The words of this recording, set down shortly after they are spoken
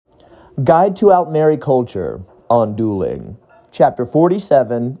Guide to Altmeri Culture on Dueling. Chapter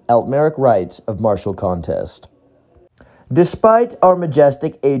 47, Altmeric Rites of Martial Contest. Despite our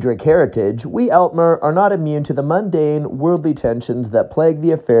majestic Adric heritage, we Altmer are not immune to the mundane, worldly tensions that plague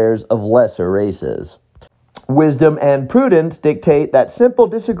the affairs of lesser races. Wisdom and prudence dictate that simple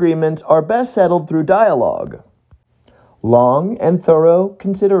disagreements are best settled through dialogue. Long and thorough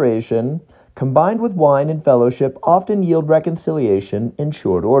consideration, combined with wine and fellowship, often yield reconciliation in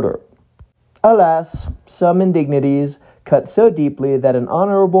short order. Alas, some indignities cut so deeply that an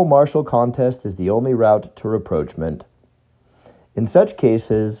honorable martial contest is the only route to rapprochement. In such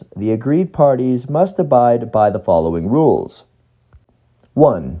cases, the agreed parties must abide by the following rules.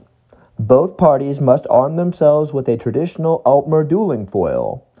 1. Both parties must arm themselves with a traditional Altmer dueling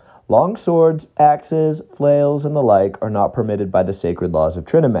foil. Long swords, axes, flails, and the like are not permitted by the sacred laws of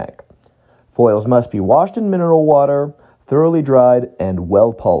Trinimec. Foils must be washed in mineral water, thoroughly dried, and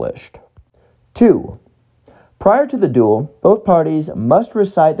well polished. 2. Prior to the duel, both parties must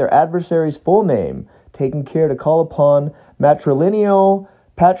recite their adversary's full name, taking care to call upon matrilineal,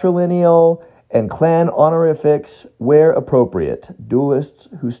 patrilineal, and clan honorifics where appropriate. Duelists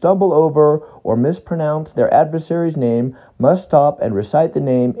who stumble over or mispronounce their adversary's name must stop and recite the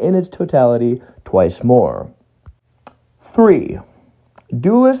name in its totality twice more. 3.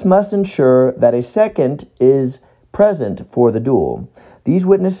 Duelists must ensure that a second is present for the duel. These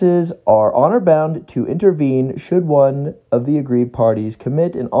witnesses are honor-bound to intervene should one of the aggrieved parties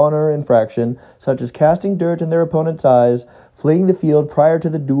commit an honor infraction, such as casting dirt in their opponent's eyes, fleeing the field prior to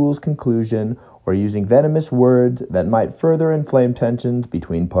the duel's conclusion, or using venomous words that might further inflame tensions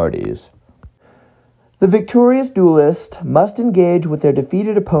between parties. The victorious duelist must engage with their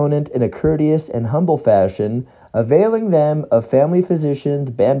defeated opponent in a courteous and humble fashion, availing them of family physicians,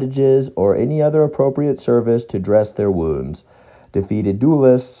 bandages, or any other appropriate service to dress their wounds. Defeated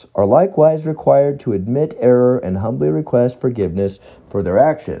duelists are likewise required to admit error and humbly request forgiveness for their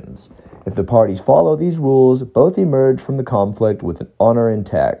actions. If the parties follow these rules, both emerge from the conflict with an honor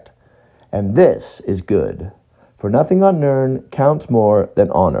intact. And this is good, for nothing on Nirn counts more than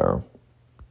honor.